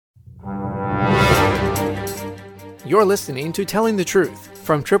You're listening to Telling the Truth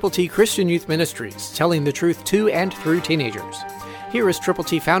from Triple T Christian Youth Ministries, telling the truth to and through teenagers. Here is Triple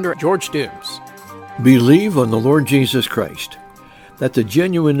T founder George Dooms. Believe on the Lord Jesus Christ, that the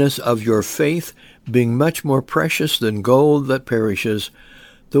genuineness of your faith, being much more precious than gold that perishes,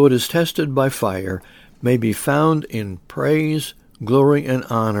 though it is tested by fire, may be found in praise, glory, and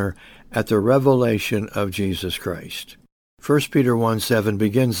honor at the revelation of Jesus Christ. 1 Peter 1:7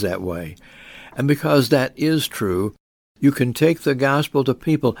 begins that way. And because that is true, you can take the gospel to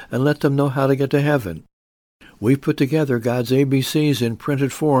people and let them know how to get to heaven. We've put together God's ABCs in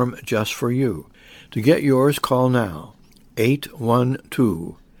printed form just for you. To get yours, call now.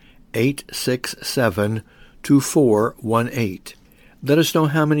 812-867-2418. Let us know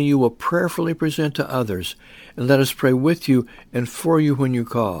how many you will prayerfully present to others, and let us pray with you and for you when you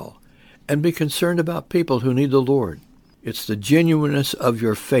call. And be concerned about people who need the Lord. It's the genuineness of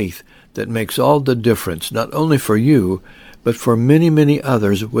your faith that makes all the difference, not only for you, but for many, many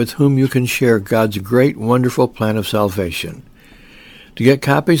others with whom you can share God's great, wonderful plan of salvation. To get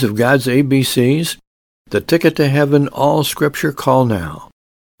copies of God's ABCs, the ticket to heaven, all Scripture, call now.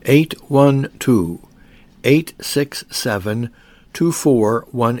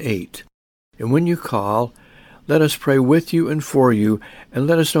 812-867-2418. And when you call, let us pray with you and for you, and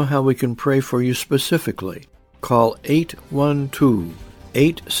let us know how we can pray for you specifically. Call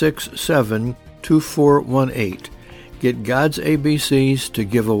 812-867-2418. Get God's ABCs to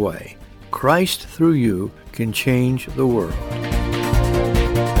give away. Christ, through you, can change the world.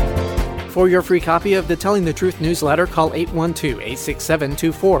 For your free copy of the Telling the Truth newsletter, call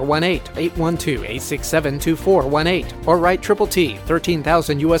 812-867-2418, 812-867-2418, or write Triple T,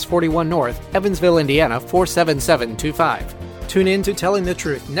 13,000 U.S. 41 North, Evansville, Indiana, 47725. Tune in to Telling the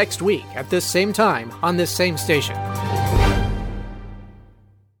Truth next week at this same time on this same station.